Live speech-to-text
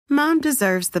Mom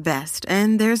deserves the best,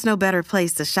 and there's no better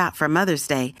place to shop for Mother's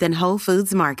Day than Whole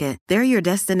Foods Market. They're your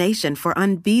destination for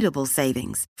unbeatable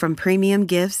savings, from premium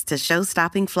gifts to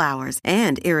show-stopping flowers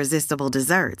and irresistible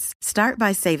desserts. Start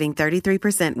by saving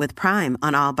 33% with Prime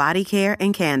on all body care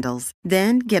and candles.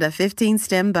 Then get a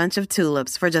 15-stem bunch of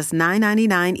tulips for just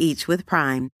 $9.99 each with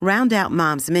Prime. Round out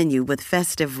Mom's menu with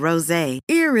festive rosé,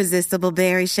 irresistible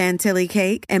berry chantilly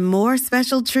cake, and more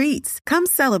special treats. Come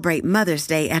celebrate Mother's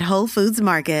Day at Whole Foods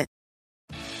Market.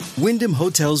 Wyndham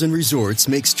Hotels and Resorts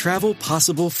makes travel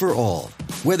possible for all.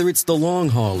 Whether it's the long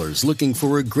haulers looking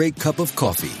for a great cup of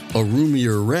coffee, a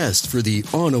roomier rest for the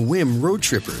on-a-whim road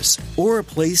trippers, or a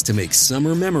place to make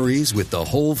summer memories with the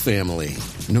whole family.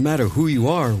 No matter who you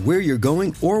are, where you're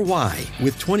going, or why,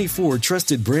 with 24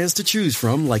 trusted brands to choose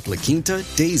from like La Quinta,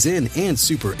 Days Inn, and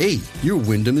Super 8, your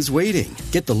Wyndham is waiting.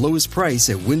 Get the lowest price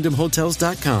at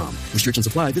WyndhamHotels.com. Restrictions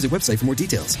apply. Visit website for more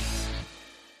details.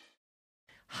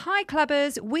 Hi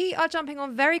Clubbers, we are jumping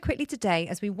on very quickly today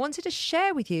as we wanted to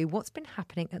share with you what's been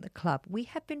happening at the club. We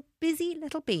have been busy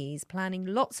little bees planning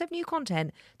lots of new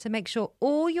content to make sure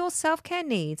all your self-care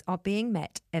needs are being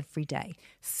met every day.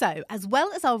 So, as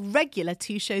well as our regular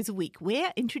 2 shows a week,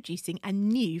 we're introducing a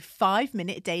new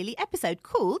 5-minute daily episode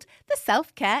called the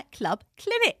Self-Care Club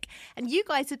Clinic. And you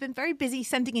guys have been very busy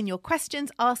sending in your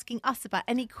questions, asking us about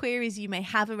any queries you may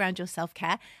have around your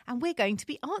self-care, and we're going to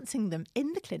be answering them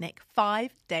in the clinic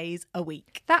 5 days a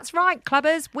week. That's right,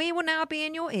 Clubbers. We will now be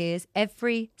in your ears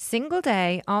every single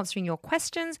day, answering your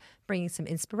questions, bringing some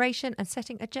inspiration and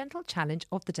setting a gentle challenge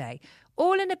of the day,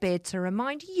 all in a bid to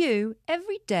remind you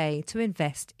every day to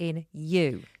invest in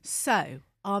you. So,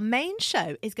 our main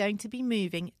show is going to be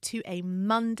moving to a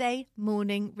Monday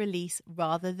morning release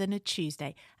rather than a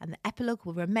Tuesday, and the epilogue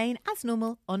will remain as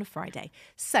normal on a Friday.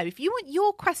 So if you want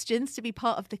your questions to be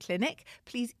part of the clinic,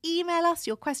 please email us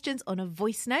your questions on a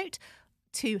voice note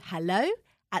to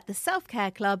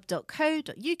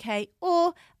hello@theselfcareclub.co.uk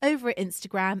or over at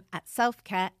Instagram at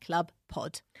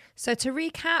selfcareclubpod. So to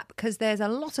recap, because there's a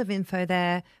lot of info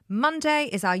there, Monday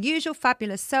is our usual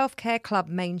fabulous Self-Care Club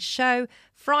main show.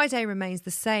 Friday remains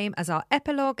the same as our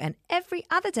epilogue, and every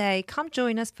other day, come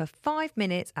join us for 5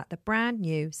 minutes at the brand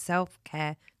new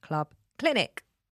Self-Care Club Clinic.